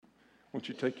Won't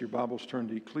you take your Bibles, turn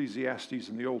to Ecclesiastes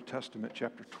in the Old Testament,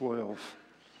 chapter 12.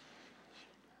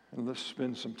 And let's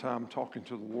spend some time talking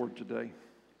to the Lord today.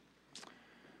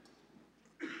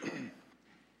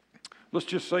 Let's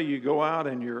just say you go out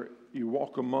and you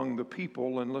walk among the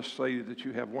people, and let's say that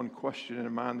you have one question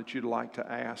in mind that you'd like to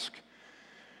ask.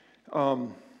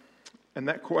 And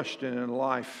that question in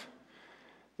life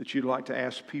that you'd like to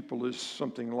ask people is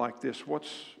something like this.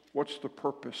 What's the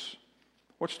purpose?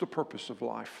 What's the purpose of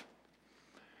life?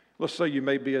 Let's say you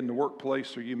may be in the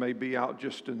workplace, or you may be out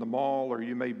just in the mall, or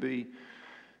you may be,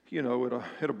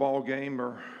 at a ball game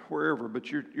or wherever.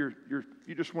 But you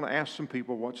just want to ask some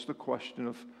people, what's the question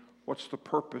of what's the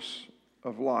purpose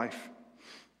of life?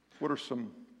 What are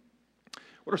some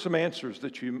answers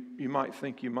that you might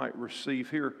think you might receive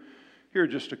here? Here are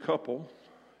just a couple.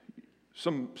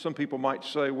 Some people might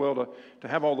say, well, to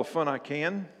have all the fun I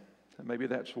can. Maybe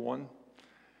that's one.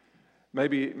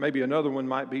 Maybe another one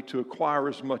might be to acquire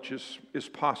as much as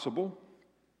possible.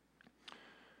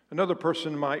 Another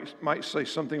person might say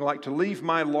something like to leave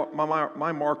my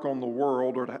mark on the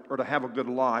world, or to have a good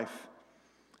life.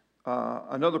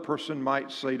 Another person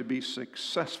might say to be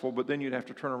successful, but then you'd have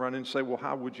to turn around and say, well,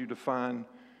 how would you define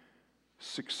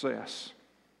success?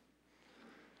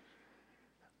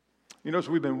 As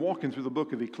we've been walking through the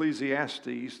book of Ecclesiastes,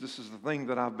 this is the thing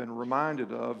that I've been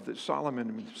reminded of, that Solomon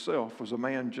himself was a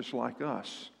man just like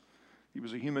us. He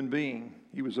was a human being.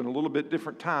 He was in a little bit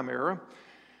different time era,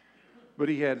 but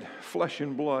he had flesh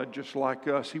and blood just like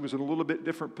us. He was in a little bit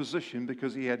different position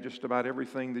because he had just about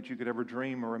everything that you could ever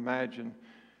dream or imagine.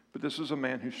 But this is a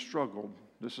man who struggled.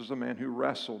 This is a man who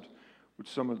wrestled with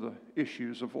some of the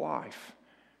issues of life,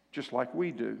 just like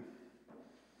we do.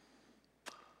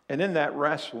 And in that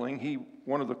wrestling,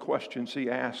 one of the questions he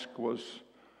asked was,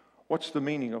 what's the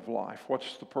meaning of life?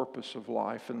 What's the purpose of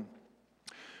life? And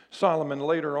Solomon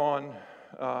later on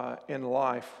in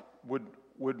life would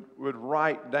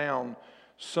write down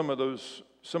some of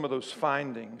those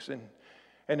findings.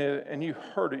 And you've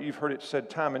heard it said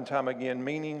time and time again,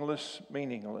 meaningless.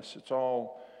 It's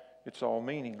all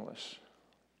meaningless.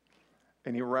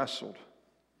 And he wrestled.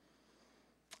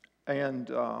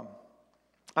 And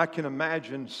I can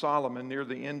imagine Solomon near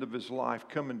the end of his life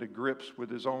coming to grips with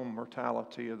his own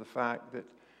mortality, of the fact that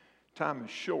time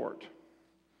is short.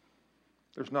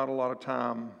 There's not a lot of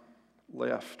time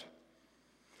left.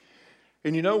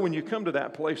 And when you come to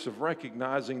that place of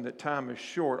recognizing that time is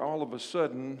short, all of a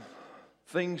sudden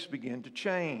things begin to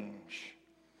change.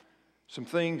 Some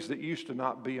things that used to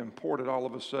not be important all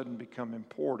of a sudden become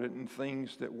important, and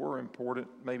things that were important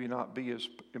maybe not be as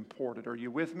important. Are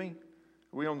you with me?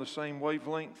 Are we on the same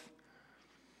wavelength?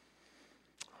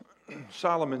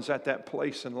 Solomon's at that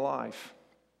place in life.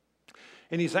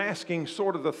 And he's asking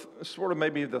sort of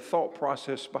maybe the thought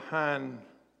process behind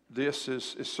this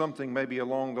is something maybe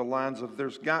along the lines of,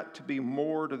 there's got to be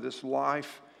more to this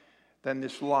life than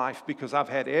this life, because I've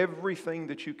had everything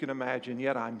that you can imagine,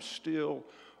 yet I'm still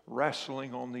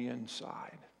wrestling on the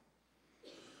inside.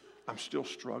 I'm still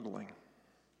struggling.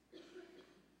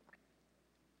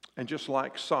 And just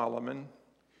like Solomon,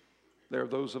 there are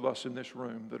those of us in this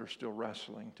room that are still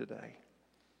wrestling today.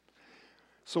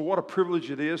 So what a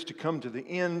privilege it is to come to the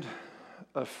end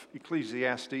of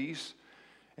Ecclesiastes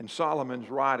and Solomon's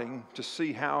writing, to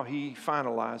see how he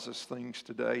finalizes things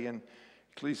today in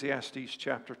Ecclesiastes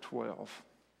chapter 12.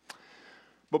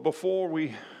 But before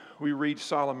we read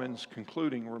Solomon's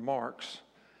concluding remarks,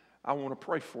 I want to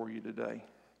pray for you today,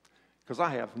 because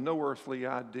I have no earthly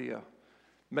idea.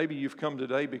 Maybe you've come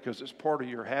today because it's part of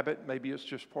your habit. Maybe it's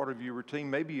just part of your routine.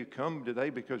 Maybe you come today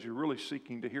because you're really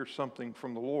seeking to hear something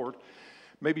from the Lord.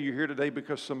 Maybe you're here today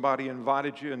because somebody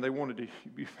invited you and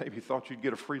you maybe thought you'd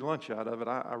get a free lunch out of it.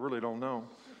 I really don't know.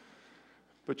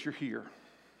 But you're here.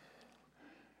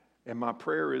 And my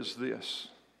prayer is this,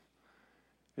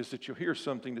 is that you'll hear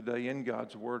something today in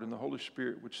God's Word, and the Holy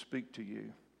Spirit would speak to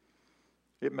you.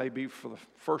 It may be for the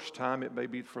first time. It may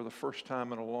be for the first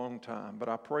time in a long time. But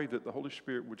I pray that the Holy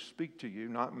Spirit would speak to you,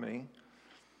 not me.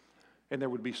 And there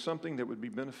would be something that would be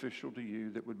beneficial to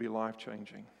you, that would be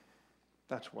life-changing.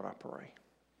 That's what I pray.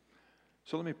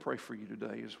 So let me pray for you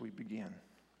today as we begin.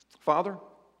 Father,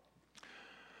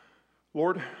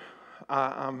 Lord,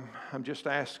 I'm just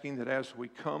asking that as we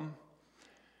come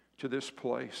to this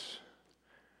place,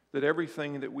 that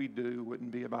everything that we do wouldn't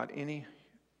be about any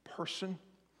person,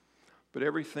 but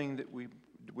everything that we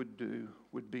would do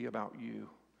would be about you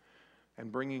and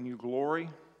bringing you glory,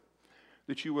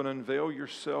 that you would unveil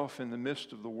yourself in the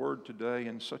midst of the Word today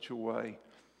in such a way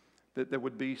that there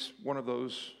would be one of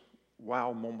those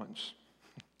wow moments,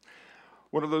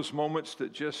 one of those moments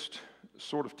that just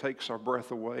sort of takes our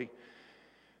breath away.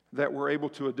 that we're able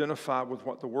to identify with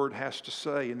what the Word has to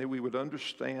say, and that we would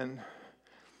understand,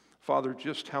 Father,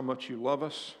 just how much you love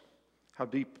us, how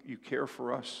deep you care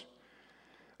for us,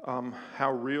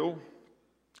 how real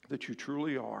that you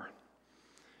truly are.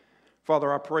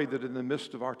 Father, I pray that in the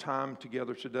midst of our time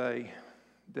together today,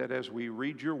 that as we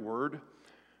read your Word,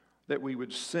 that we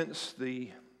would sense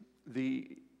the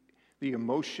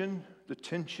emotion, the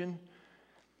tension,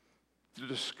 the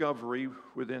discovery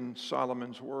within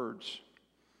Solomon's words.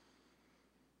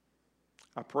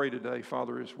 I pray today,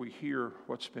 Father, as we hear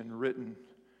what's been written,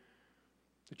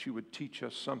 that you would teach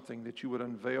us something, that you would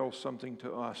unveil something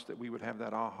to us, that we would have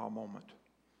that aha moment,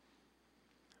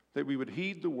 that we would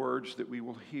heed the words that we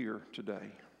will hear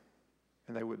today,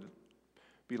 and they would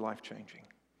be life-changing.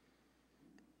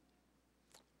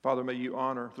 Father, may you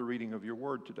honor the reading of your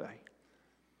word today.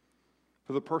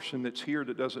 For the person that's here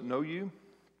that doesn't know you,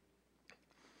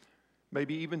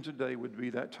 maybe even today would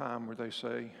be that time where they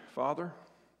say, Father,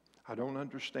 I don't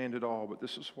understand it all, but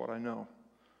this is what I know.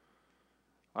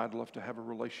 I'd love to have a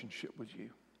relationship with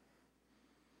you.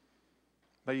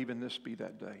 May even this be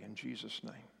that day. In Jesus'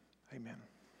 name, amen.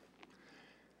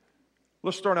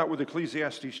 Let's start out with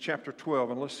Ecclesiastes chapter 12,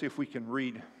 and let's see if we can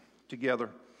read together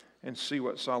and see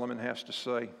what Solomon has to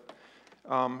say.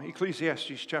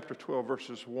 Ecclesiastes chapter 12,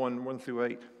 verses 1 through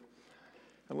 8.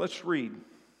 And let's read.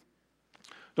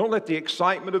 Don't let the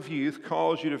excitement of youth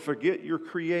cause you to forget your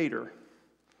Creator.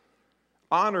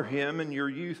 Honor Him in your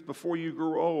youth before you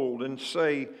grow old and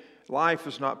say, life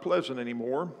is not pleasant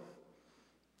anymore.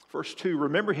 Verse 2,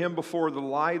 remember Him before the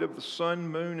light of the sun,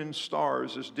 moon, and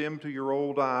stars is dim to your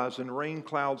old eyes and rain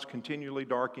clouds continually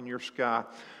darken your sky.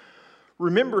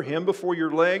 Remember Him before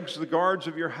your legs, the guards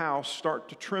of your house, start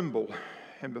to tremble,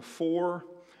 and before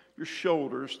your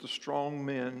shoulders, the strong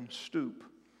men stoop.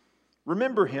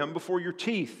 Remember Him before your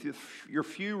teeth, if your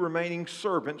few remaining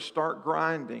servants stop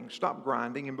grinding,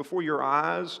 and before your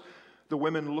eyes, the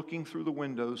women looking through the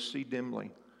windows see dimly.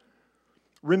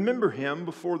 Remember Him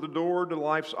before the door to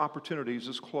life's opportunities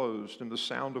is closed and the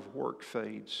sound of work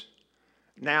fades.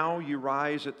 Now you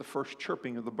rise at the first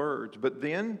chirping of the birds, but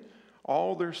then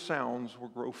all their sounds will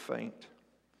grow faint.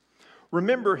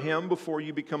 Remember Him before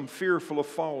you become fearful of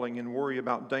falling and worry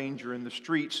about danger in the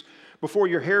streets, before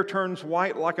your hair turns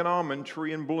white like an almond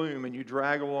tree in bloom and you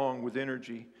drag along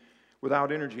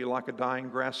without energy like a dying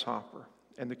grasshopper,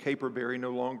 and the caperberry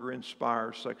no longer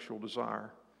inspires sexual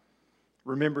desire.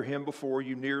 Remember Him before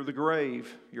you near the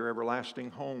grave, your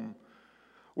everlasting home,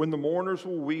 when the mourners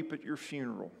will weep at your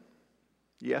funeral.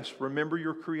 Yes, remember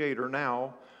your Creator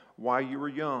now while you are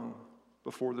young,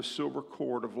 before the silver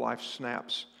cord of life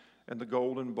snaps and the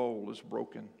golden bowl is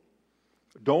broken.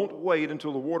 Don't wait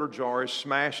until the water jar is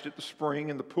smashed at the spring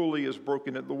and the pulley is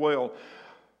broken at the well,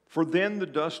 for then the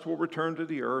dust will return to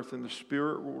the earth and the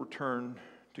spirit will return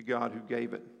to God who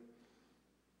gave it.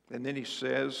 And then he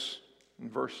says in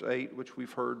verse 8, which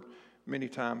we've heard many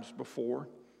times before,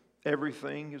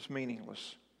 everything is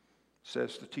meaningless,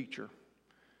 says the teacher.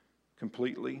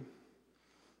 Completely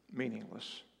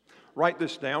meaningless. Write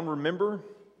this down. Remember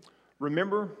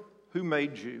who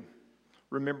made you.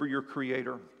 Remember your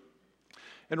Creator.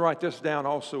 And write this down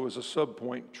also as a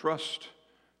subpoint.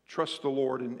 Trust the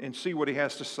Lord and see what He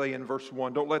has to say in verse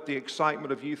 1. Don't let the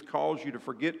excitement of youth cause you to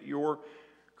forget your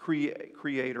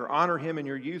Creator. Honor Him in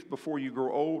your youth before you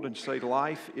grow old and say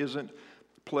life isn't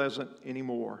pleasant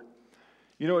anymore.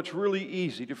 You know, it's really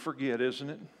easy to forget, isn't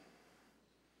it?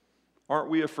 Aren't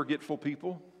we a forgetful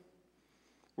people?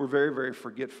 We're very, very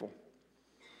forgetful.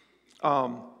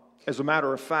 As a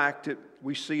matter of fact,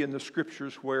 we see in the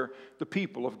Scriptures where the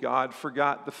people of God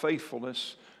forgot the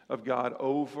faithfulness of God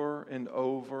over and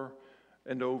over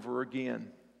and over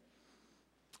again.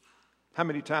 How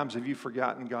many times have you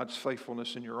forgotten God's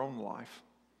faithfulness in your own life?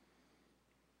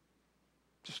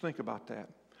 Just think about that.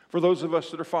 For those of us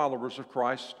that are followers of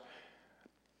Christ,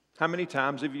 how many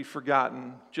times have you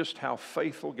forgotten just how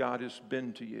faithful God has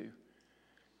been to you?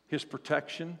 His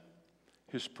protection,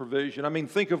 His provision. I mean,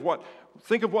 think of what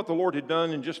the Lord had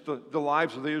done in just the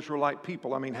lives of the Israelite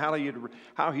people. I mean, how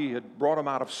He had brought them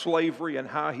out of slavery and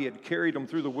how He had carried them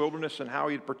through the wilderness and how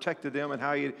He had protected them and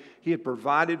how He had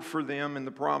provided for them in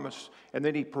the promise, and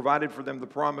then He provided for them the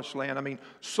promised land. I mean,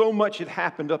 so much had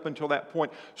happened up until that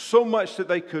point, so much that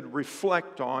they could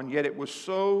reflect on, yet it was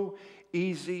so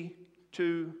easy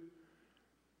to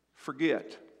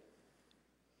forget.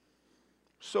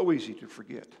 So easy to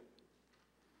forget.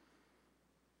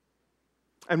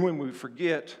 And when we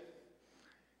forget,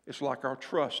 it's like our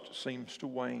trust seems to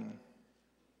wane.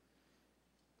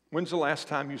 When's the last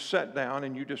time you sat down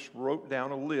and you just wrote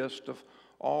down a list of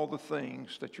all the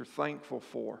things that you're thankful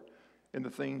for in the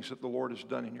things that the Lord has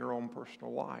done in your own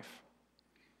personal life.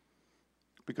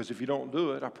 Because if you don't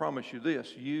do it, I promise you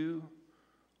this, you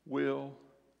will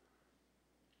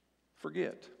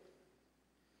forget.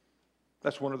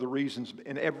 That's one of the reasons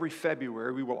in every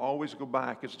February we will always go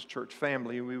back as a church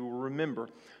family and we will remember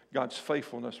God's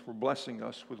faithfulness for blessing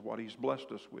us with what He's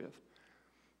blessed us with.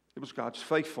 It was God's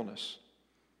faithfulness.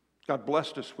 God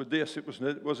blessed us with this.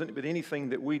 It wasn't but anything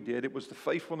that we did. It was the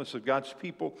faithfulness of God's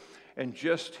people and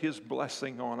just His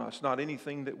blessing on us, not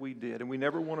anything that we did. And we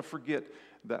never want to forget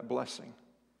that blessing.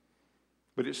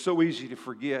 But it's so easy to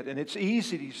forget, and it's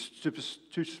easy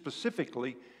to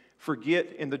specifically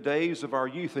forget in the days of our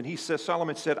youth. And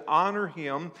Solomon said, honor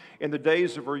him in the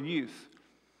days of our youth.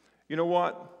 You know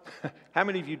what? How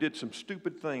many of you did some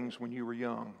stupid things when you were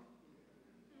young?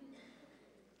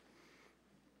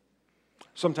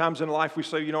 Sometimes in life we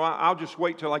say, I'll just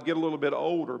wait till I get a little bit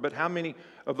older. But how many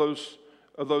of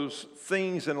those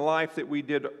things in life that we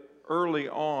did early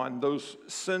on, those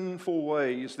sinful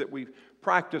ways that we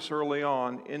practice early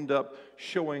on, end up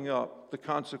showing up the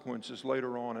consequences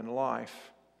later on in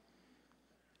life?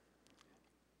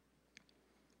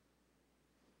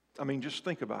 I mean, just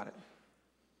think about it.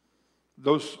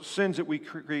 Those sins that we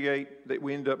create, that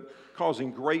we end up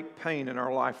causing great pain in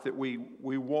our life, that we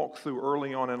walk through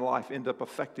early on in life, end up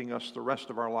affecting us the rest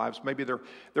of our lives. Maybe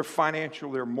they're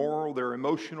financial, they're moral, they're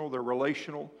emotional, they're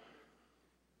relational.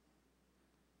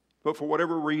 But for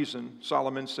whatever reason,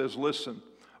 Solomon says, listen,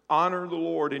 honor the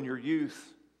Lord in your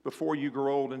youth before you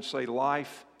grow old and say,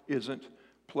 life isn't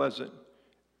pleasant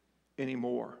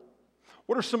anymore.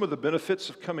 What are some of the benefits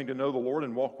of coming to know the Lord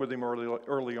and walk with Him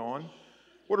early on?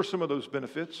 What are some of those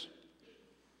benefits?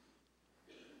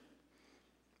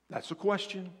 That's a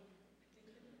question.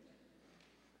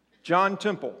 John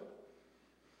Temple,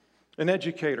 an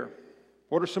educator.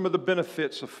 What are some of the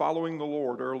benefits of following the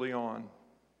Lord early on?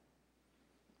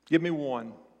 Give me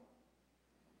one.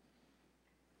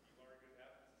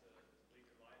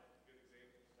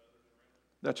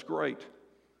 That's great.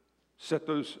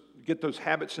 Get those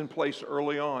habits in place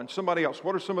early on. Somebody else,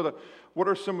 what are some of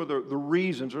the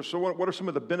reasons, or what are some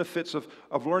of the benefits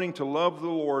of learning to love the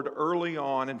Lord early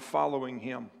on and following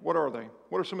Him? What are they?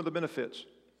 What are some of the benefits?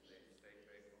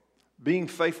 Being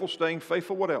faithful, staying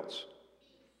faithful. What else?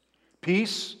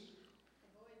 Peace.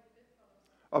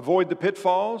 Avoid the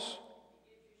pitfalls.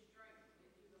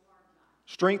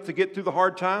 Strength to get through the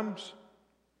hard times.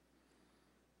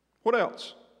 What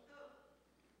else?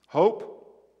 Hope.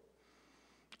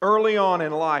 Early on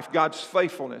in life, God's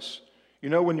faithfulness.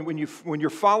 When you're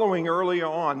following early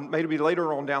on, maybe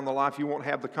later on down the life, you won't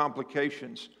have the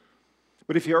complications.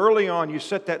 But if you early on, you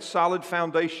set that solid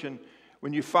foundation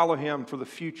when you follow Him for the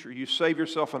future, you save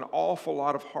yourself an awful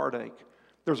lot of heartache.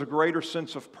 There's a greater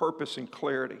sense of purpose and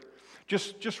clarity.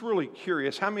 Just really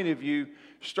curious, how many of you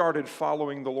started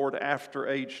following the Lord after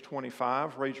age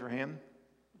 25? Raise your hand.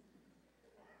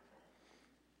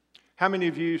 How many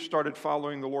of you started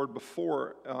following the Lord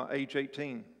before age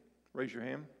 18? Raise your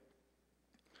hand.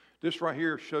 This right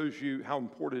here shows you how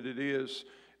important it is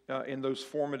in those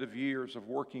formative years of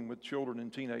working with children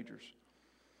and teenagers.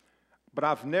 But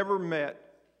I've never met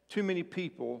too many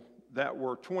people that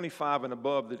were 25 and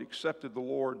above that accepted the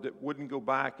Lord that wouldn't go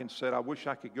back and said, I wish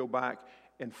I could go back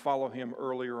and follow Him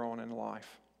earlier on in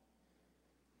life.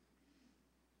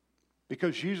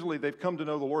 Because usually they've come to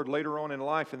know the Lord later on in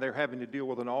life and they're having to deal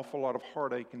with an awful lot of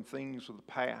heartache and things of the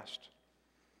past.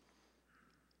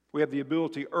 We have the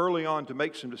ability early on to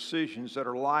make some decisions that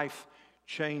are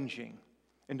life-changing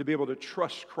and to be able to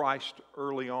trust Christ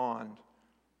early on.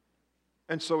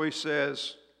 And so he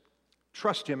says,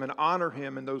 trust Him and honor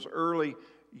Him in those early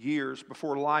years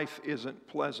before life isn't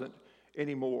pleasant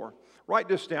anymore. Write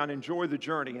this down, enjoy the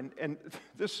journey. And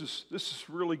this is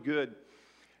really good.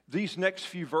 These next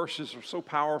few verses are so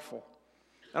powerful.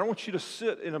 I want you to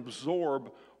sit and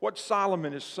absorb what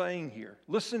Solomon is saying here.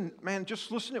 Listen, man,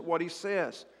 just listen at what he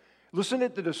says. Listen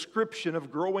at the description of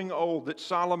growing old that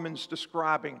Solomon's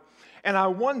describing. And I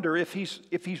wonder if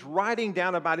he's writing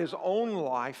down about his own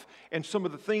life and some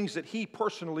of the things that he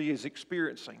personally is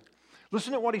experiencing.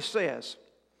 Listen at what he says.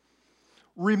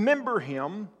 Remember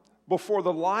Him before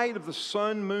the light of the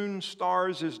sun, moon,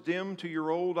 stars is dim to your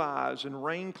old eyes and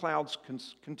rain clouds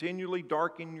continually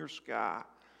darken your sky.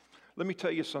 Let me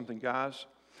tell you something, guys.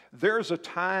 There's a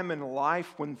time in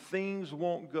life when things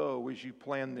won't go as you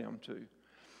plan them to.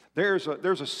 There's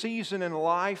a season in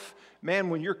life, man,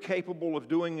 when you're capable of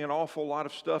doing an awful lot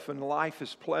of stuff and life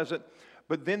is pleasant.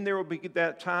 But then there will be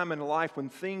that time in life when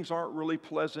things aren't really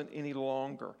pleasant any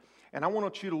longer. And I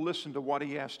want you to listen to what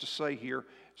he has to say here,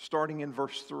 starting in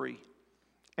verse 3.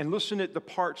 And listen at the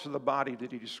parts of the body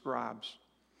that he describes.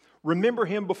 Remember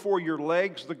him before your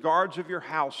legs, the guards of your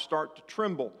house, start to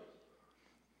tremble.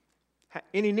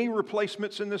 Any knee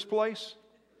replacements in this place?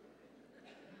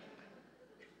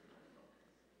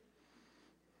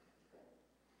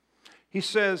 He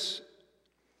says,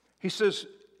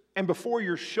 and before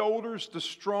your shoulders, the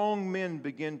strong men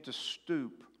begin to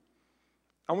stoop.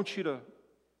 I want you to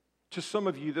some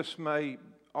of you, this may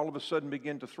all of a sudden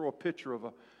begin to throw a picture of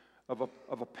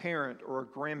a parent or a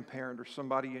grandparent or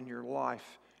somebody in your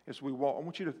life as we walk. I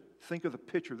want you to think of the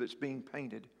picture that's being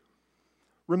painted.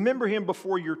 Remember him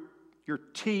before your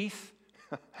teeth,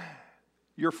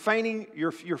 your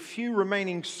few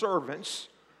remaining servants,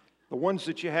 the ones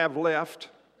that you have left.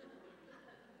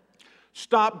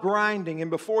 Stop grinding,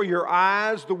 and before your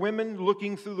eyes, the women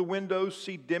looking through the windows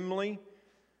see dimly.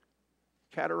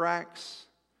 Cataracts.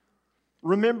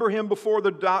 Remember him before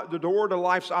the door to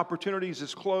life's opportunities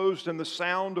is closed and the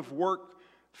sound of work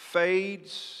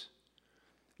fades.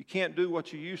 You can't do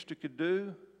what you used to could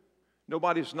do.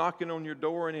 Nobody's knocking on your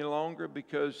door any longer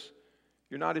because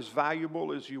you're not as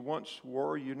valuable as you once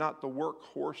were. You're not the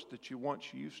workhorse that you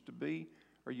once used to be.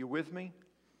 Are you with me?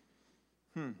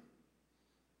 The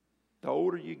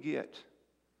older you get.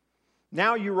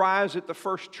 Now you rise at the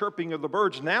first chirping of the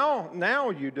birds. Now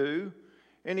you do.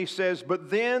 And he says, but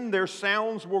then their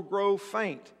sounds will grow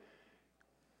faint.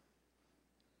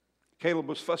 Caleb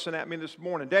was fussing at me this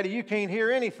morning. Daddy, you can't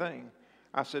hear anything.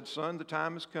 I said, son, the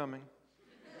time is coming.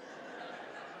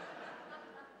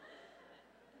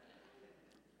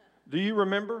 Do you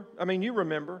remember? I mean, you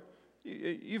remember.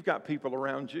 You've got people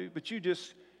around you, but you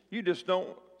just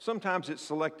don't. Sometimes it's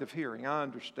selective hearing. I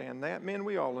understand that. Men,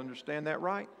 we all understand that,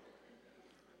 right?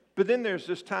 But then there's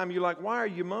this time you're like, why are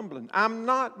you mumbling? I'm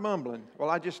not mumbling. Well,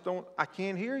 I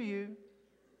can't hear you.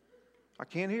 I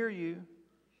can't hear you.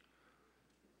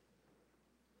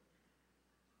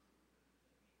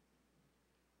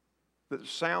 The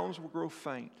sounds will grow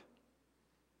faint.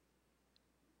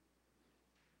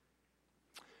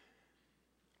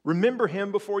 Remember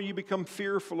him before you become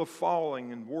fearful of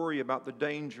falling and worry about the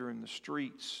danger in the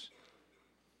streets.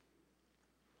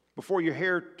 Before your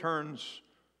hair turns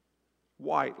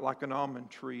white like an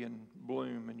almond tree in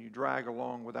bloom and you drag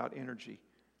along without energy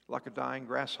like a dying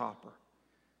grasshopper.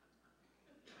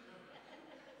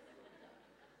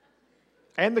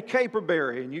 And the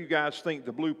caperberry, and you guys think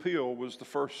the blue pill was the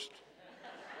first.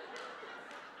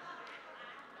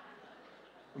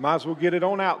 Might as well get it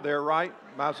on out there, right?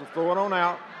 Might as well throw it on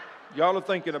out. Y'all are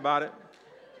thinking about it.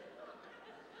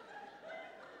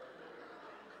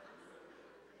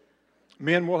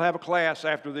 Men, we'll have a class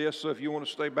after this, so if you want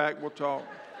to stay back, we'll talk.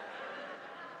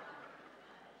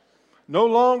 No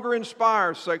longer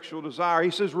inspires sexual desire. He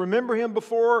says, remember him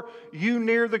before you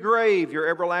near the grave, your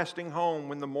everlasting home,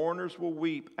 when the mourners will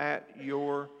weep at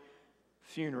your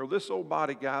funeral. This old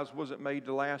body, guys, wasn't made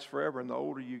to last forever, and the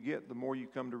older you get, the more you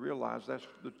come to realize that's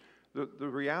the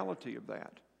reality of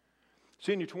that.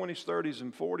 See, in your 20s, 30s,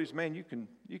 and 40s, man, you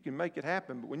can make it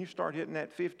happen, but when you start hitting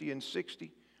that 50 and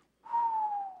 60,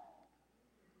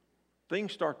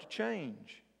 things start to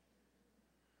change.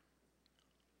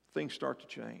 Things start to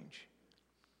change.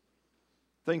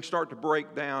 Things start to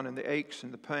break down in the aches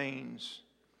and the pains.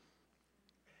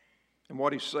 And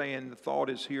what he's saying, the thought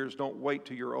is here is don't wait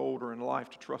till you're older in life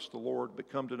to trust the Lord, but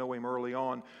come to know him early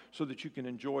on so that you can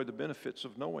enjoy the benefits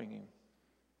of knowing him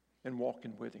and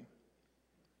walking with him.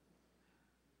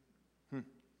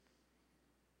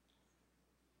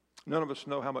 None of us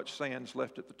know how much sand's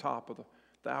left at the top of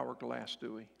the hourglass,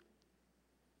 do we?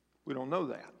 We don't know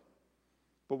that.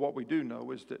 But what we do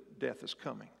know is that death is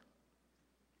coming.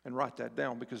 And write that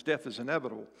down because death is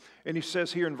inevitable. And he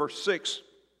says here in verse 6,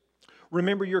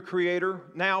 remember your Creator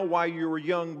now while you were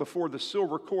young before the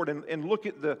silver cord. And look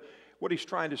at what he's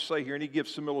trying to say here. And he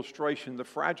gives some illustration. The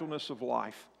fragileness of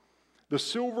life. The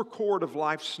silver cord of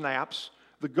life snaps.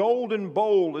 The golden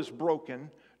bowl is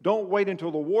broken. Don't wait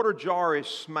until the water jar is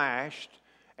smashed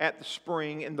at the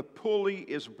spring and the pulley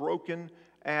is broken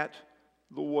at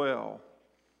the well.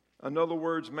 In other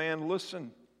words, man, listen.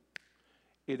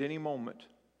 At any moment,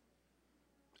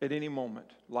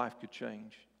 life could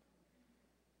change.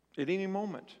 At any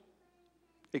moment,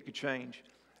 it could change.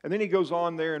 And then he goes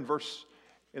on there in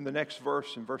the next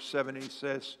verse, in verse 7, he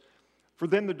says, for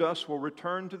then the dust will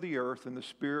return to the earth and the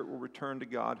spirit will return to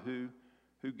God who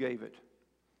gave it.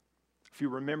 If you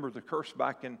remember the curse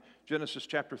back in Genesis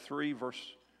chapter 3,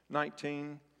 verse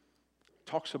 19,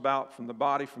 talks about from the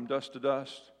body, from dust to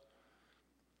dust.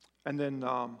 And then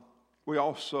we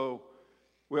also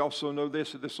know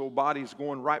this, that this old body is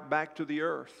going right back to the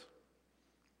earth.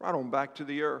 Right on back to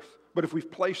the earth. But if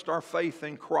we've placed our faith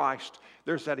in Christ,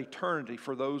 there's that eternity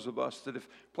for those of us that have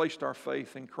placed our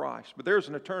faith in Christ. But there's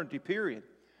an eternity period,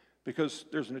 because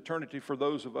there's an eternity for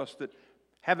those of us that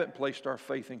haven't placed our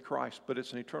faith in Christ, but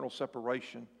it's an eternal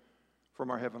separation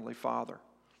from our Heavenly Father.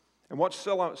 And what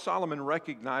Solomon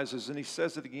recognizes, and he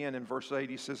says it again in verse 8,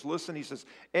 he says, listen, he says,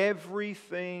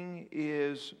 everything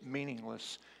is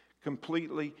meaningless,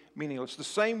 completely meaningless. The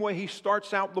same way he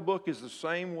starts out the book is the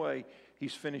same way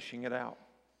he's finishing it out.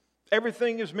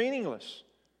 Everything is meaningless.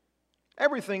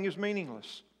 Everything is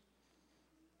meaningless.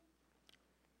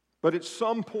 But at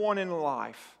some point in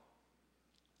life,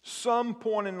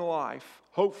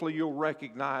 hopefully you'll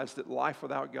recognize that life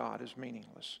without God is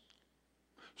meaningless.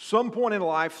 Some point in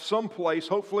life, some place,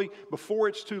 hopefully before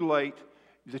it's too late,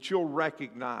 that you'll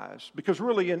recognize. Because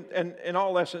really, in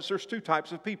all essence, there's two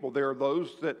types of people. There are those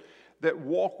that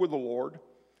walk with the Lord.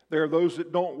 There are those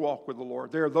that don't walk with the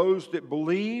Lord. There are those that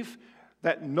believe,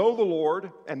 that know the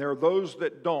Lord, and there are those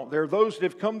that don't. There are those that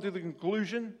have come to the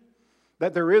conclusion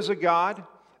that there is a God,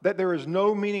 that there is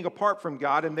no meaning apart from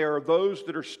God, and there are those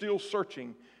that are still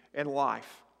searching in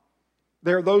life.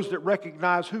 There are those that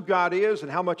recognize who God is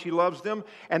and how much He loves them,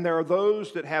 and there are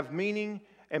those that have meaning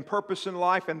and purpose in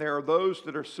life, and there are those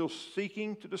that are still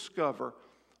seeking to discover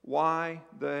why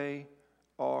they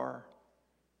are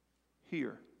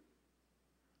here.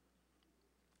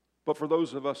 But for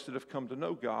those of us that have come to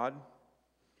know God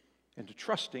and to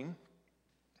trust Him,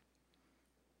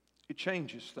 it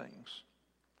changes things.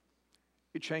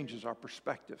 It changes our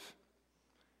perspective.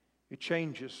 It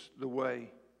changes the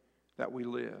way that we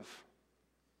live.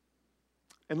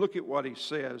 And look at what he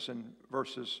says in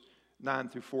verses 9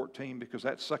 through 14, because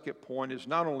that second point is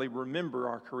not only remember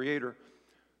our Creator,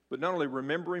 but not only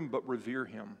remember Him, but revere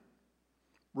Him.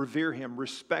 Revere Him,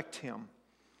 respect Him.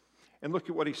 And look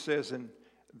at what he says in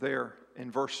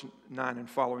verse 9 and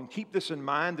following. Keep this in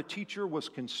mind, the teacher was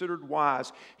considered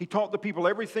wise. He taught the people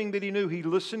everything that he knew. He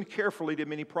listened carefully to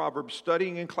many proverbs,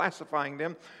 studying and classifying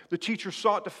them. The teacher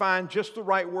sought to find just the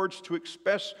right words to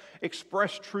express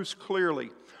truths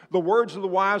clearly. The words of the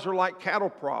wise are like cattle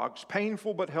prods,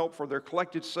 painful but helpful. Their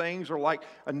collected sayings are like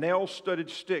a nail-studded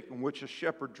stick in which a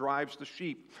shepherd drives the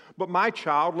sheep. But my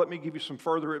child, let me give you some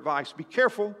further advice. Be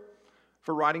careful,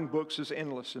 for writing books is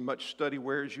endless, and much study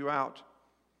wears you out.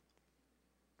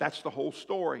 That's the whole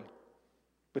story.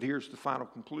 But here's the final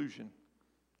conclusion.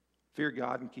 Fear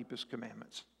God and keep His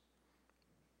commandments.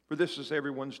 For this is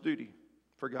everyone's duty.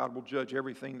 For God will judge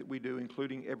everything that we do,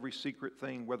 including every secret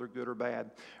thing, whether good or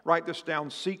bad. Write this down.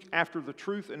 Seek after the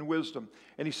truth and wisdom.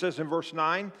 And he says in verse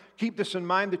 9, keep this in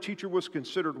mind. The teacher was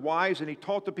considered wise, and he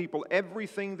taught the people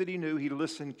everything that he knew. He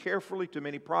listened carefully to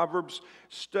many proverbs,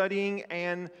 studying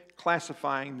and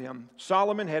classifying them.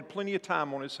 Solomon had plenty of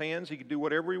time on his hands. He could do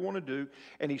whatever he wanted to do,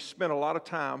 and he spent a lot of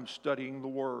time studying the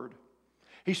Word.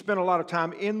 He spent a lot of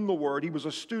time in the Word. He was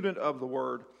a student of the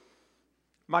Word.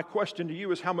 My question to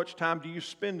you is, how much time do you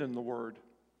spend in the Word?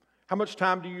 How much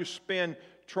time do you spend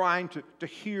trying to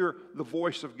hear the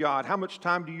voice of God? How much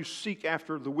time do you seek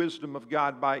after the wisdom of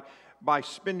God by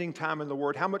spending time in the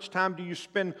Word? How much time do you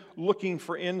spend looking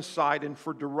for insight and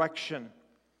for direction?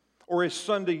 Or is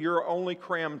Sunday your only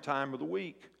cram time of the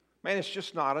week? Man, it's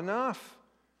just not enough.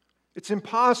 It's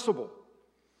impossible.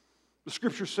 The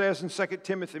Scripture says in 2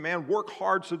 Timothy, man, work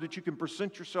hard so that you can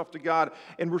present yourself to God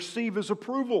and receive His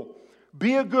approval.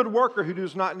 Be a good worker who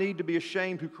does not need to be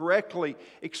ashamed, who correctly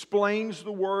explains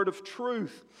the word of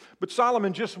truth. But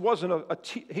Solomon just wasn't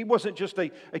he wasn't just a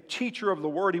teacher of the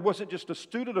word. He wasn't just a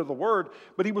student of the word,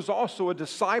 but he was also a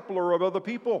discipler of other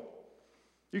people.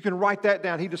 You can write that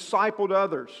down. He discipled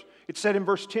others. It said in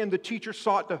verse 10, the teacher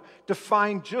sought to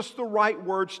find just the right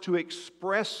words to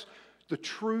express the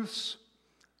truths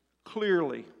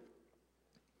clearly.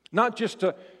 Not just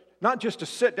to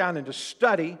sit down and to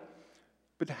study,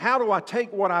 but how do I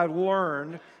take what I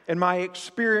learned and my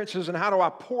experiences and how do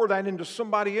I pour that into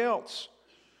somebody else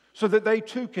so that they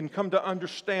too can come to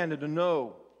understand and to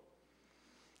know?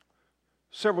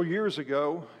 Several years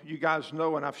ago, you guys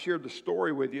know, and I've shared the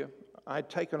story with you, I'd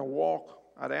taken a walk.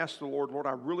 I'd asked the Lord,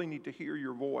 I really need to hear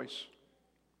your voice.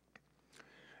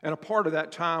 And a part of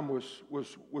that time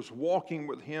was walking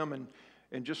with Him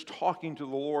and just talking to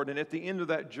the Lord. And at the end of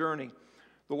that journey,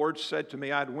 the Lord said to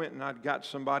me, I'd went and I'd got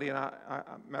somebody, and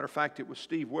matter of fact, it was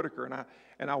Steve Whitaker,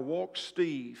 and I walked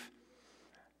Steve,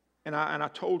 and I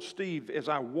told Steve as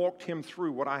I walked him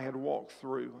through what I had walked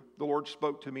through, the Lord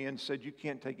spoke to me and said, you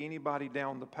can't take anybody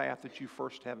down the path that you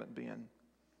first haven't been.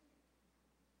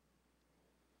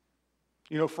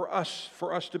 You know, for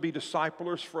us to be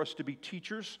disciplers, for us to be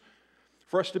teachers,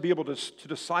 for us to be able to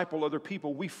disciple other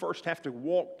people, we first have to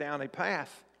walk down a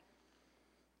path.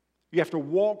 You have to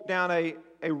walk down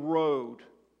a road.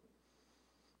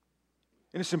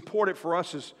 And it's important for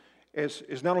us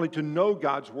as not only to know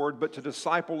God's Word, but to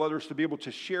disciple others, to be able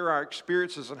to share our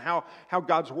experiences and how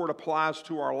God's Word applies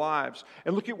to our lives.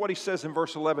 And look at what he says in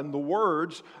verse 11. The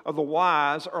words of the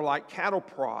wise are like cattle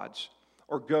prods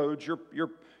or goads.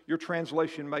 Your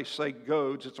translation may say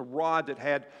goads. It's a rod that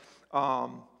had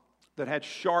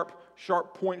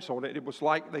sharp points on it. It was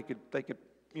like they could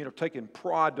take and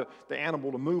prod the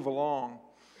animal to move along.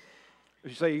 If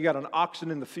you say you got an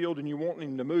oxen in the field and you want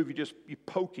him to move, you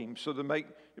poke him so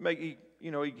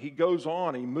he goes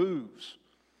on, he moves.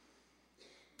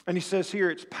 And he says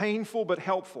here, it's painful but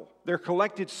helpful. Their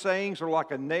collected sayings are like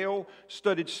a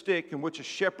nail-studded stick in which a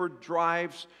shepherd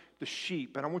drives the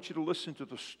sheep. And I want you to listen to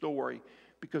the story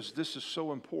because this is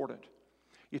so important.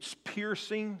 It's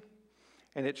piercing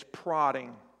and it's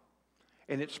prodding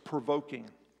and it's provoking.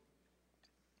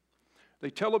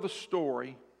 They tell of a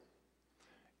story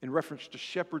in reference to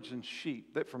shepherds and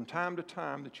sheep, that from time to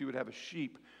time that you would have a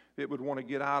sheep that would want to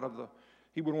get out of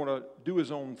he would want to do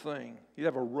his own thing. He'd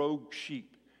have a rogue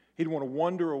sheep. He'd want to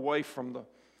wander away from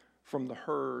the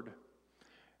herd.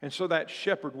 And so that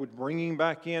shepherd would bring him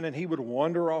back in, and he would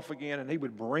wander off again, and he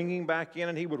would bring him back in,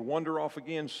 and he would wander off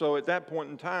again. So at that point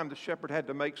in time, the shepherd had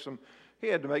to make some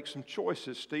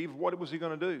choices, Steve. What was he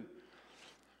going to do?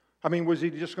 I mean, was he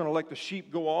just going to let the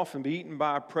sheep go off and be eaten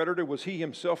by a predator? Was he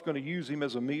himself going to use him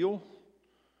as a meal?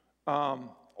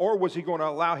 Or was he going to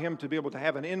allow him to be able to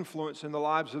have an influence in the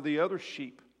lives of the other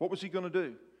sheep? What was he going to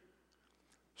do?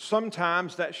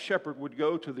 Sometimes that shepherd would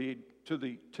go to the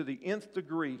nth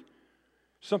degree,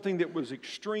 something that was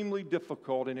extremely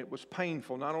difficult, and it was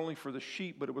painful, not only for the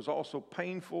sheep, but it was also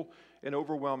painful and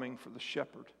overwhelming for the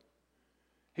shepherd.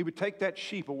 He would take that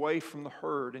sheep away from the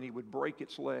herd, and he would break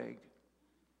its leg.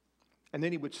 And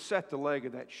then he would set the leg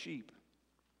of that sheep.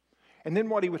 And then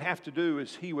what he would have to do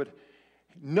is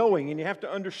knowing, and you have to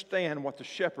understand what the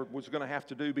shepherd was going to have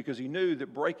to do, because he knew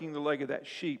that breaking the leg of that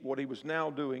sheep, what he was now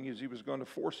doing is he was going to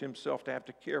force himself to have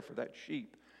to care for that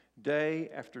sheep day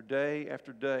after day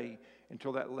after day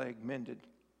until that leg mended.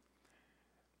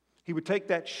 He would take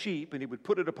that sheep and he would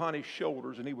put it upon his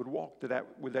shoulders, and he would walk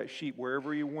with that sheep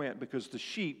wherever he went, because the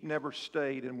sheep never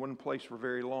stayed in one place for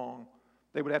very long.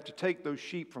 They would have to take those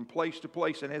sheep from place to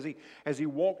place. And as he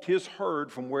walked his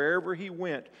herd from wherever he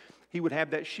went, he would have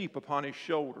that sheep upon his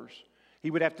shoulders.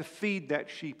 He would have to feed that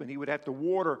sheep, and he would have to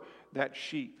water that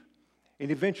sheep.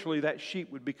 And eventually that sheep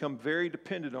would become very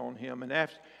dependent on him. And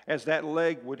as that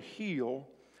leg would heal,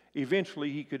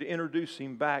 eventually he could introduce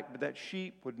him back. But that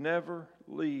sheep would never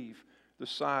leave the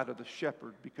side of the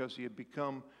shepherd because he had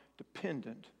become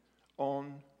dependent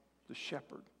on the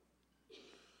shepherd.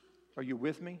 Are you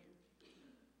with me?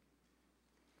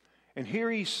 And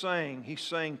here he's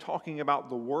saying, talking about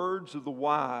the words of the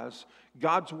wise,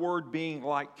 God's word being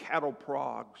like cattle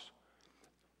prods,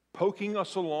 poking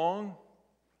us along.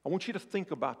 I want you to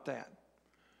think about that.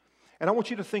 And I want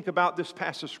you to think about this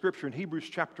passage of Scripture in Hebrews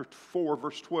chapter 4,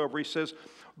 verse 12, where he says,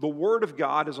 the word of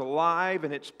God is alive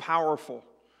and it's powerful.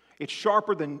 It's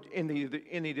sharper than any of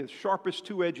the sharpest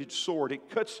two-edged sword.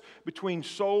 It cuts between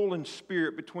soul and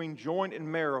spirit, between joint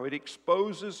and marrow. It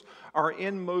exposes our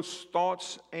inmost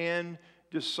thoughts and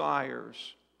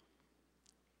desires.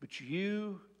 But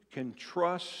you can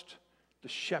trust the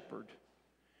shepherd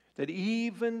that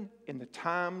even in the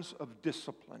times of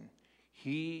discipline,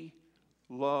 he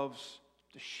loves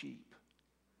the sheep.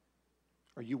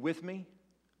 Are you with me?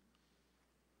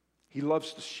 He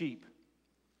loves the sheep.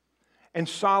 And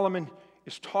Solomon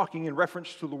is talking in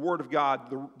reference to the Word of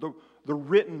God, the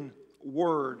written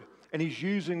Word. And he's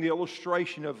using the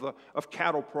illustration of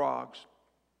cattle prods.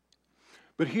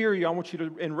 But here I want you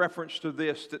to, in reference to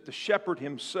this, that the shepherd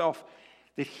himself,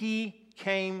 that he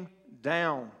came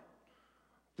down.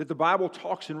 That the Bible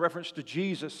talks in reference to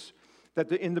Jesus, that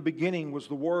in the beginning was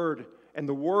the Word, and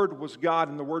the Word was God,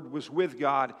 and the Word was with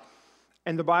God.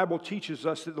 And the Bible teaches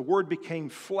us that the Word became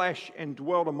flesh and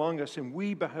dwelt among us, and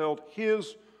we beheld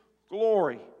His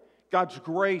glory, God's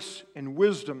grace and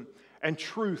wisdom and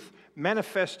truth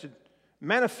manifested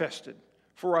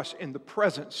for us in the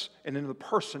presence and in the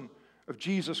person of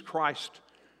Jesus Christ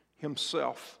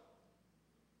Himself.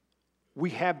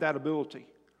 We have that ability.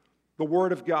 The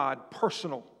Word of God,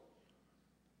 personal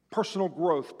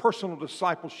growth, personal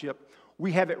discipleship,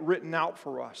 we have it written out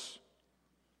for us.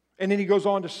 And then he goes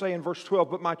on to say in verse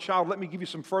 12, but my child, let me give you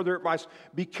some further advice.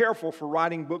 Be careful, for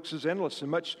writing books is endless,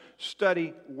 and much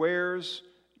study wears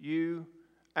you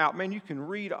out. Man, you can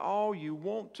read all you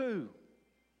want to.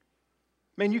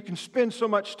 Man, you can spend so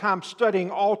much time studying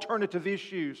alternative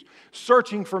issues,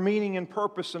 searching for meaning and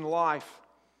purpose in life.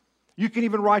 You can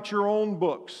even write your own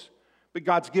books. But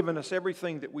God's given us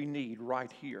everything that we need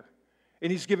right here.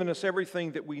 And He's given us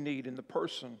everything that we need in the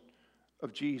person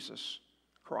of Jesus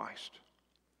Christ.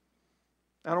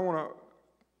 I don't want to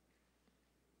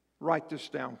write this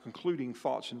down, concluding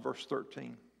thoughts in verse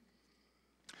 13.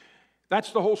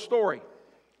 That's the whole story.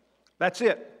 That's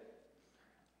it.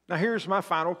 Now here's my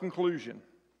final conclusion.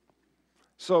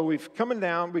 So we've come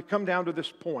down to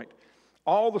this point.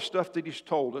 All the stuff that He's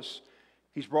told us,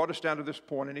 He's brought us down to this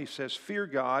point, and He says, fear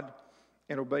God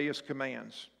and obey His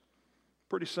commands.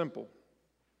 Pretty simple.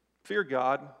 Fear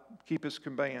God, keep His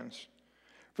commands.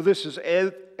 For this is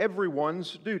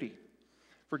everyone's duty.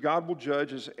 For God will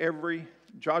judge us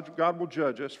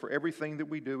for everything that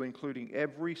we do, including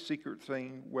every secret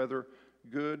thing, whether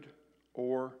good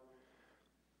or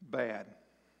bad.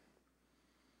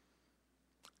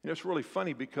 And it's really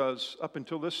funny because up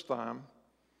until this time,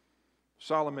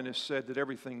 Solomon has said that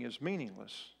everything is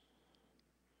meaningless.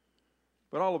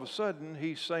 But all of a sudden,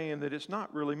 he's saying that it's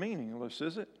not really meaningless,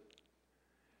 is it?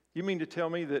 You mean to tell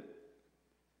me that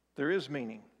there is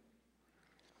meaning?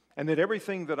 And that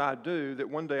everything that I do, that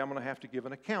one day I'm going to have to give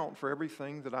an account for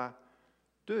everything that I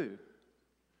do.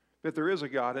 That there is a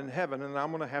God in heaven and I'm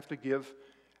going to have to give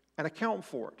an account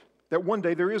for it. That one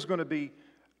day there is going to be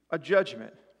a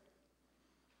judgment.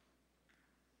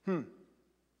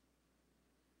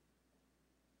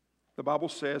 The Bible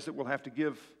says that we'll have to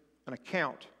give an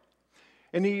account.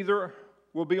 And either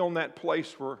we'll be on that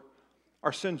place where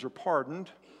our sins are pardoned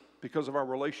because of our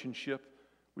relationship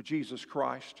with Jesus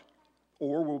Christ,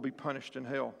 or we'll be punished in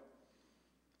hell.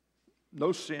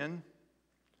 No sin,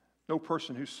 no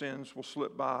person who sins will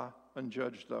slip by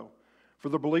unjudged, though. For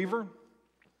the believer,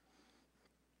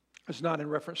 it's not in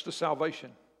reference to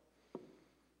salvation,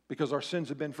 because our sins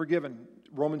have been forgiven.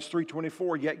 Romans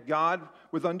 3:24, yet God,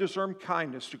 with undeserved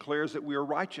kindness, declares that we are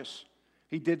righteous.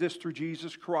 He did this through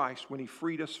Jesus Christ when He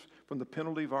freed us from the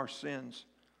penalty of our sins.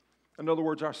 In other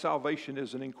words, our salvation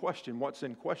isn't in question. What's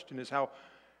in question is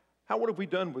what have we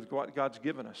done with what God's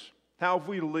given us? How have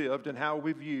we lived and how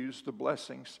we've used the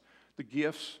blessings, the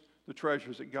gifts, the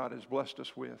treasures that God has blessed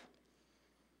us with?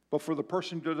 But for the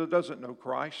person that doesn't know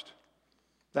Christ,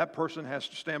 that person has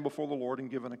to stand before the Lord and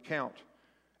give an account.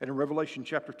 And in Revelation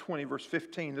chapter 20, verse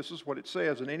 15, this is what it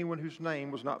says, and anyone whose name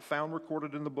was not found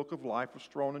recorded in the book of life was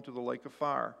thrown into the lake of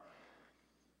fire.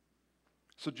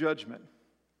 It's a judgment.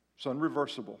 It's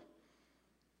unreversible.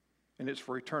 And it's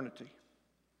for eternity.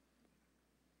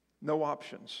 No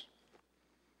options.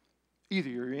 Either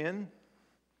you're in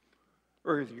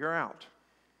or either you're out.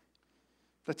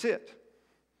 That's it.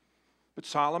 But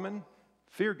Solomon,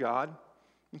 fear God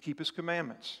and keep His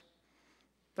commandments.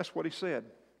 That's what he said.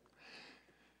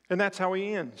 And that's how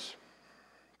he ends.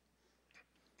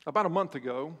 About a month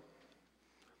ago,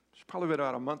 it's probably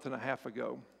about a month and a half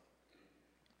ago,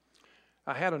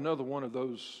 I had another one of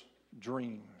those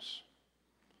dreams.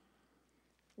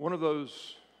 One of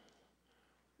those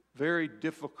very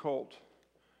difficult,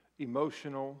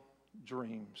 emotional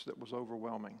dreams that was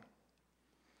overwhelming.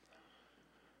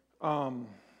 I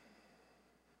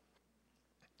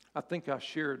think I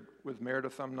shared with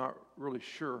Meredith, I'm not really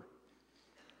sure.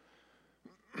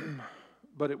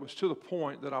 But it was to the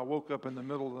point that I woke up in the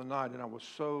middle of the night and I was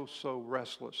so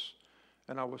restless.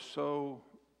 And I was so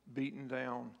beaten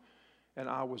down and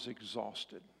I was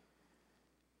exhausted.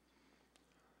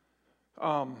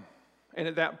 And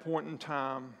at that point in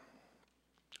time,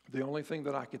 the only thing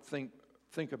that I could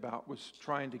think about was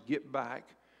trying to get back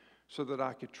so that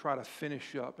I could try to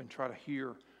finish up and try to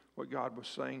hear what God was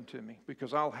saying to me.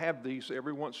 Because I'll have these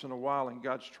every once in a while and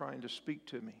God's trying to speak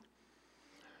to me.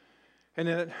 And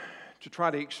then to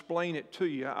try to explain it to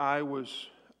you, I was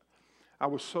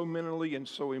so mentally and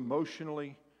so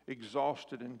emotionally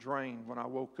exhausted and drained when I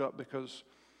woke up, because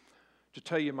to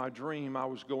tell you my dream, I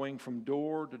was going from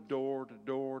door to door to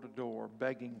door to door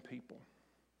begging people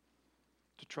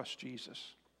to trust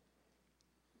Jesus.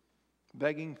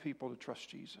 Begging people to trust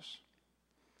Jesus.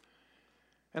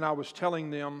 And I was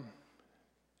telling them,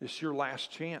 it's your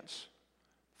last chance.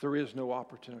 There is no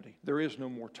opportunity. There is no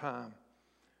more time.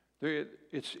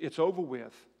 It's over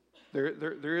with.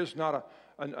 There is not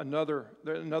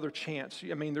another chance.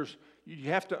 I mean, you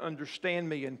have to understand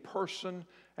me. And person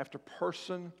after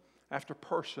person after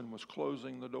person was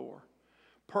closing the door.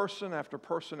 Person after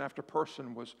person after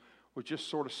person was just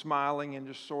sort of smiling and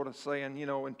just sort of saying,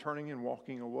 and turning and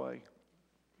walking away.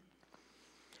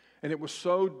 And it was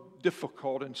so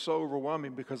difficult and so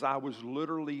overwhelming because I was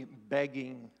literally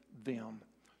begging them,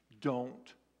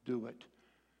 don't do it.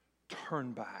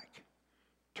 Turn back.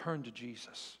 Turn to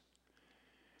Jesus.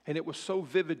 And it was so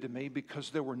vivid to me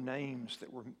because there were names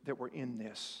that were in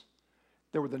this.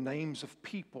 There were the names of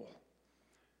people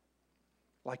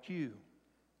like you.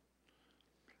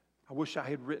 I wish I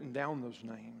had written down those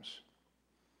names.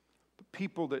 But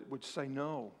people that would say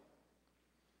no.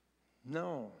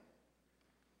 No.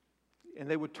 And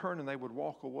they would turn and they would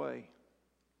walk away.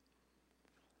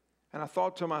 And I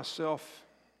thought to myself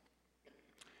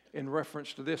in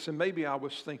reference to this, and maybe I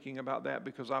was thinking about that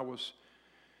because I was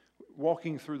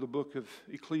walking through the book of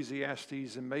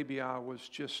Ecclesiastes, and maybe I was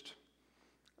just,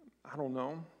 I don't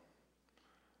know.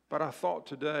 But I thought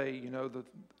today, that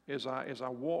as I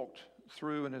walked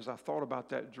through and as I thought about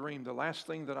that dream, the last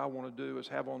thing that I want to do is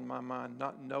have on my mind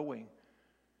not knowing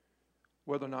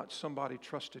whether or not somebody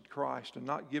trusted Christ and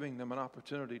not giving them an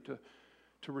opportunity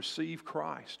to receive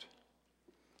Christ.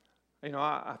 I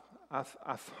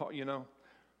thought,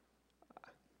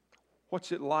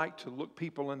 what's it like to look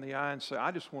people in the eye and say,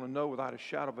 I just want to know without a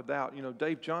shadow of a doubt,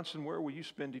 Dave Johnson, where will you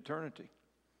spend eternity?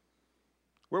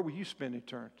 Where will you spend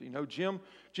eternity? Jim,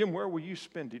 where will you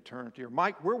spend eternity? Or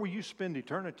Mike, where will you spend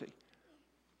eternity?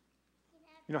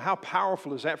 How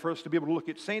powerful is that for us to be able to look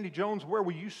at Sandy Jones, where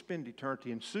will you spend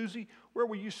eternity? And Susie, where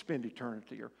will you spend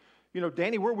eternity? Or,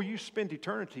 Danny, where will you spend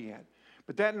eternity at?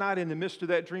 But that night in the midst of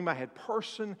that dream, I had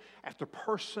person after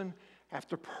person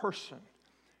after person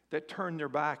that turned their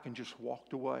back and just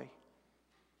walked away.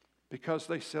 Because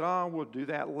they said, we'll do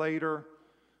that later.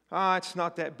 It's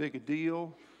not that big a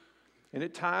deal. And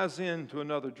it ties into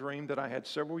another dream that I had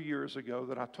several years ago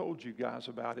that I told you guys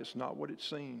about. It's not what it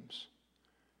seems.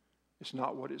 It's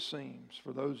not what it seems.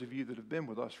 For those of you that have been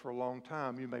with us for a long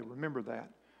time, you may remember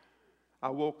that. I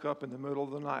woke up in the middle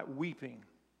of the night weeping.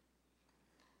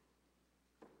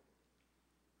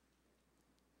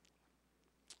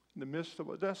 In the midst of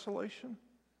a desolation.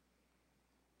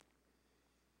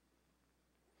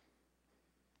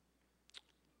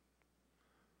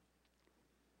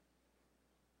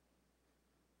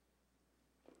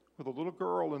 With a little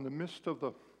girl in the midst of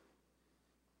the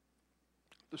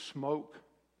smoke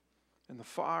and the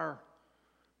fire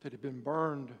that had been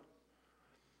burned.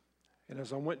 And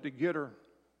as I went to get her,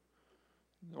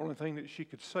 the only thing that she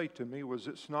could say to me was,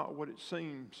 it's not what it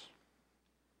seems.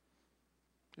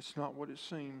 It's not what it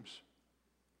seems.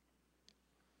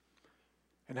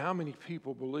 And how many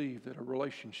people believe that a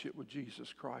relationship with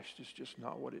Jesus Christ is just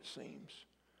not what it seems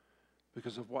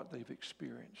because of what they've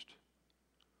experienced?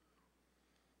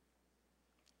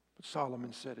 But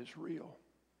Solomon said it's real.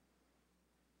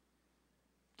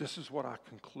 This is what I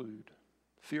conclude.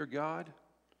 Fear God,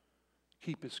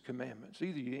 keep His commandments.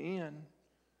 Either you're in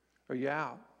or you're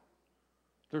out.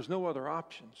 There's no other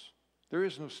options. There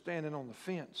is no standing on the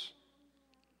fence.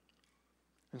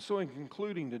 And so in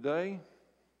concluding today,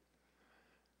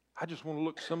 I just want to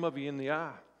look some of you in the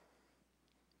eye.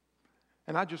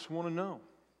 And I just want to know,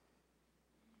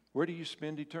 where do you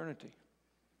spend eternity?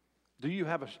 Do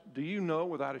you know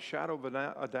without a shadow of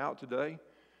a doubt today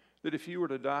that if you were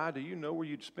to die, do you know where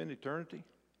you'd spend eternity?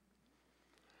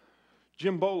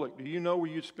 Jim Bullock, do you know where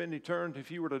you'd spend eternity if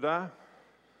you were to die?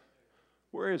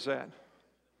 Where is that?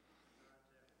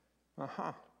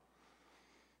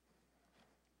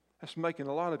 That's making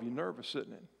a lot of you nervous,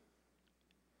 isn't it?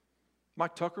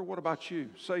 Mike Tucker, what about you?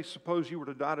 Suppose you were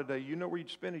to die today. You know where you'd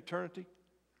spend eternity?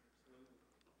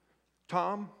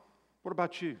 Tom, what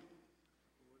about you?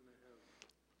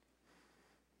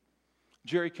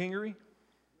 Jerry Kingery?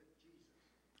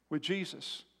 With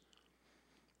Jesus.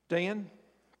 Dan?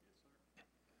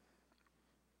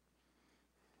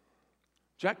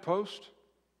 Jack Post?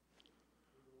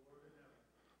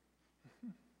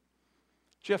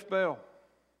 Jeff Bell?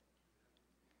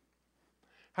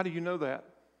 How do you know that?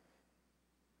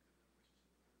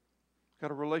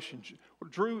 Got a relationship. Well,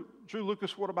 Drew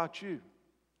Lucas, what about you?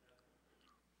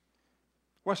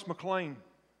 Wes McLean?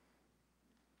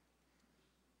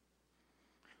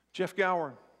 Jeff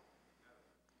Gower?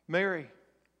 Mary?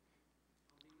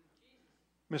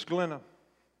 Miss Glenna?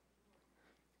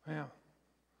 Yeah.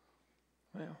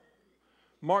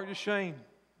 Mark DeShane?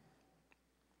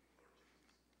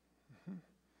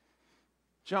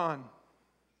 John?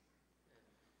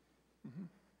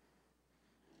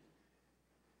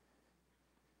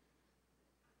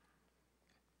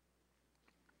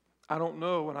 I don't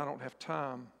know, and I don't have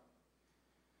time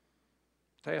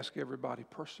to ask everybody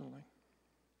personally.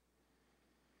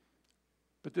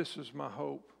 But this is my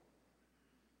hope,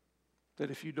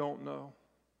 that if you don't know,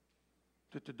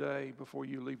 that today, before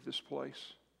you leave this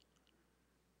place,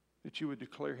 that you would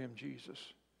declare Him Jesus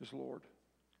as Lord.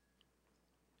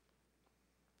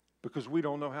 Because we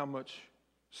don't know how much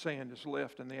sand is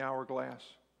left in the hourglass.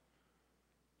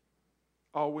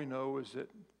 All we know is that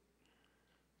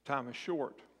time is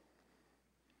short.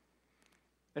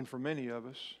 And for many of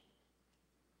us,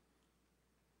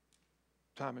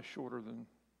 time is shorter than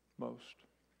most.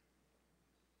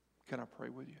 Can I pray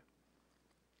with you?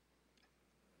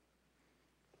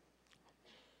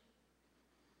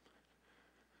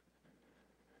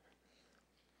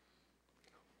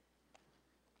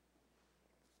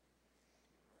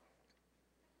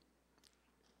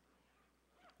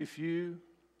 If you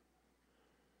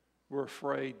were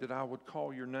afraid that I would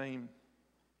call your name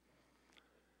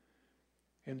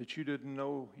and that you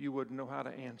wouldn't know how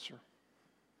to answer,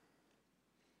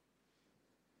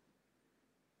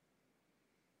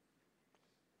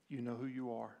 you know who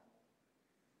you are.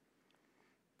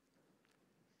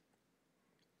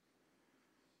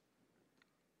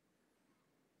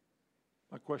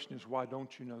 My question is, why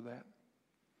don't you know that?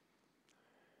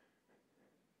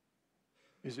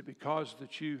 Is it because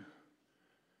that you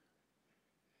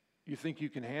think you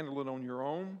can handle it on your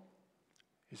own?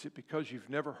 Is it because you've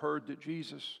never heard that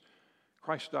Jesus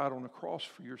Christ died on the cross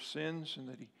for your sins and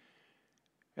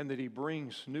that He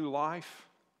brings new life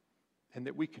and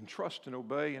that we can trust and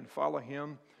obey and follow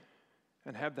Him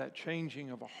and have that changing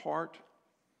of a heart?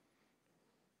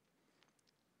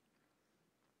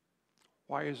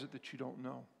 Why is it that you don't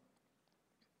know?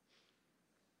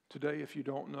 Today, if you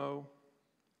don't know,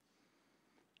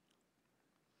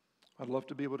 I'd love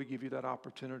to be able to give you that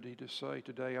opportunity to say,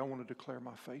 today I want to declare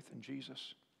my faith in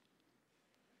Jesus.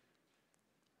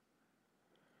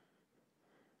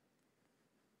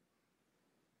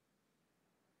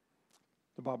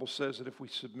 The Bible says that if we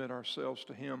submit ourselves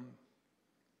to Him,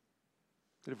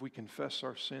 that if we confess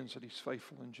our sins, that He's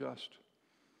faithful and just.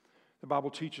 The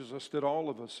Bible teaches us that all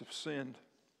of us have sinned,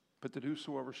 but that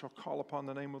whosoever shall call upon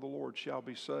the name of the Lord shall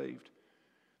be saved.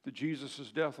 That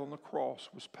Jesus' death on the cross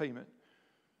was payment.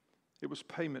 It was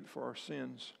payment for our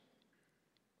sins.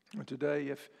 And today,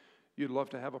 if you'd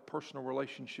love to have a personal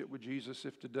relationship with Jesus,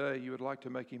 if today you would like to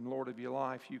make Him Lord of your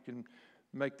life, you can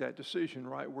make that decision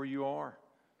right where you are.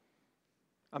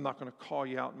 I'm not going to call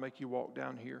you out and make you walk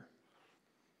down here.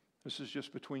 This is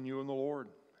just between you and the Lord.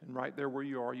 And right there where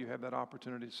you are, you have that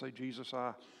opportunity to say, Jesus,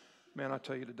 I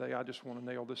tell you today, I just want to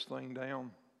nail this thing down.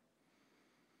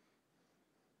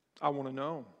 I want to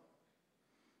know.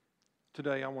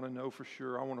 Today, I want to know for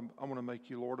sure. I want to make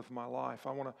you Lord of my life.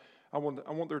 I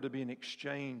want there to be an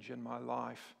exchange in my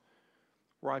life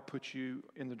where I put you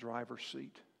in the driver's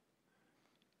seat.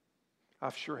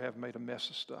 I sure have made a mess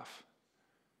of stuff.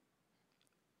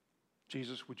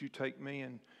 Jesus, would you take me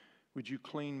and would you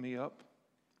clean me up?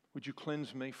 Would you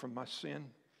cleanse me from my sin?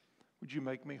 Would you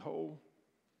make me whole?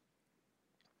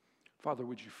 Father,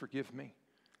 would you forgive me?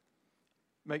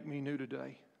 Make me new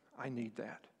today. I need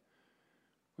that.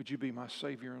 Would you be my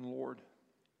Savior and Lord?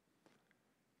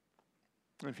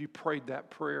 And if you prayed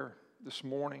that prayer this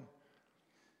morning,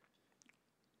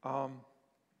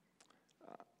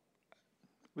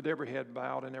 with every head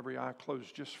bowed and every eye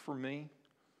closed, just for me,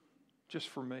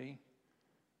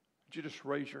 would you just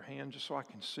raise your hand just so I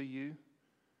can see you?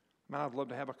 Man, I'd love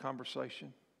to have a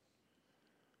conversation.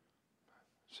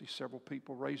 I see several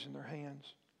people raising their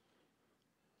hands.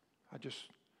 It's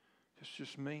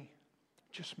just me.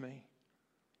 Just me.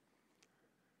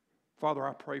 Father,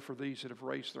 I pray for these that have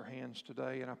raised their hands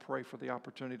today, and I pray for the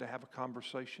opportunity to have a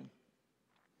conversation.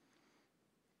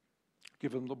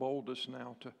 Give them the boldness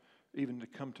now to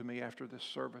come to me after this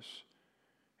service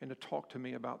and to talk to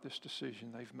me about this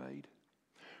decision they've made.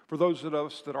 For those of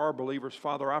us that are believers,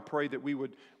 Father, I pray that we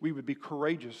would be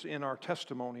courageous in our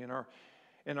testimony,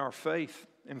 in our faith.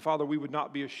 And Father, we would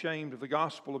not be ashamed of the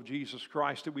gospel of Jesus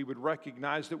Christ, that we would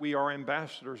recognize that we are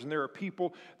ambassadors. And there are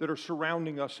people that are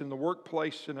surrounding us in the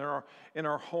workplace and in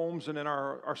our homes and in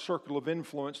our circle of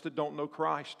influence that don't know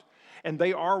Christ. And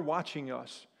they are watching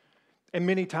us. And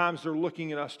many times they're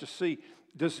looking at us to see,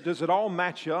 does it all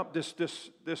match up? This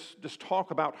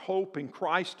talk about hope in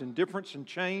Christ and difference and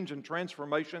change and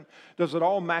transformation, does it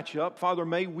all match up? Father,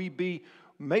 may we be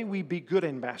good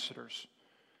ambassadors.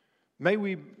 May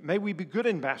we be good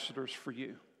ambassadors for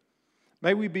you.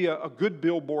 May we be a good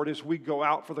billboard as we go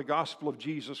out for the gospel of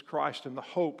Jesus Christ and the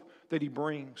hope that He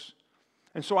brings.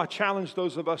 And so I challenge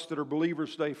those of us that are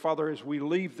believers today, Father, as we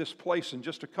leave this place in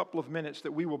just a couple of minutes,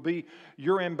 that we will be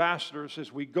your ambassadors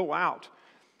as we go out,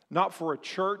 not for a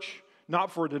church,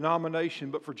 not for a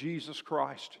denomination, but for Jesus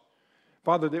Christ.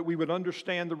 Father, that we would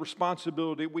understand the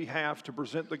responsibility we have to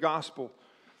present the gospel.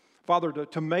 Father,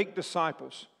 to make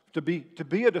disciples, to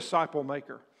be a disciple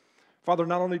maker. Father,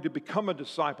 not only to become a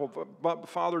disciple, but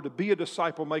Father, to be a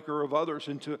disciple maker of others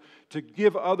and to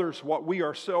give others what we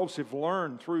ourselves have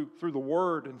learned through the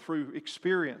Word and through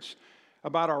experience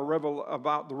about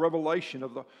the revelation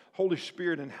of the Holy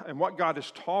Spirit and what God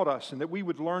has taught us, and that we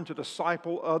would learn to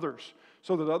disciple others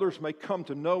so that others may come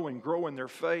to know and grow in their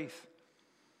faith.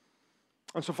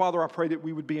 And so, Father, I pray that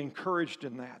we would be encouraged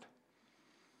in that.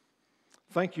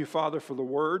 Thank you, Father, for the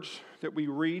words that we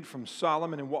read from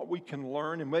Solomon and what we can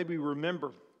learn, and maybe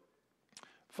remember,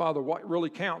 Father, what really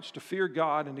counts, to fear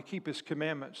God and to keep His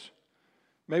commandments.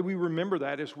 May we remember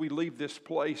that as we leave this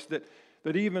place,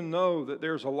 that even though that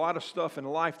there's a lot of stuff in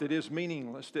life that is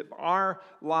meaningless, that our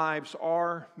lives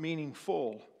are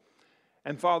meaningful.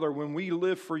 And Father, when we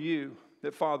live for you,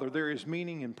 that Father, there is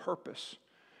meaning and purpose.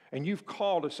 And you've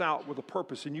called us out with a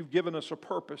purpose, and you've given us a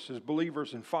purpose as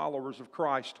believers and followers of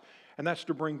Christ, and that's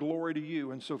to bring glory to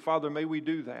you. And so, Father, may we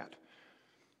do that.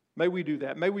 May we do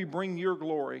that. May we bring your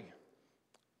glory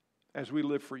as we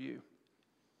live for you.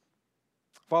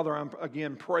 Father, I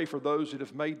again pray for those that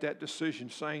have made that decision,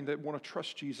 saying they want to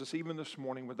trust Jesus. Even this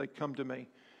morning, would they come to me?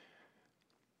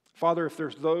 Father, if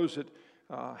there's those that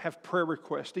have prayer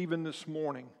requests, even this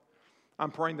morning,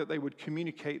 I'm praying that they would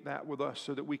communicate that with us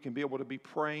so that we can be able to be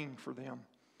praying for them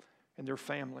and their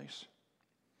families.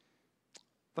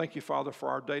 Thank you, Father, for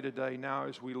our day-to-day. Now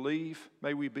as we leave,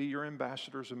 may we be your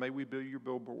ambassadors and may we be your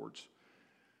billboards.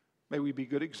 May we be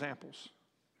good examples.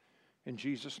 In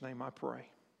Jesus' name I pray.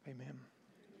 Amen.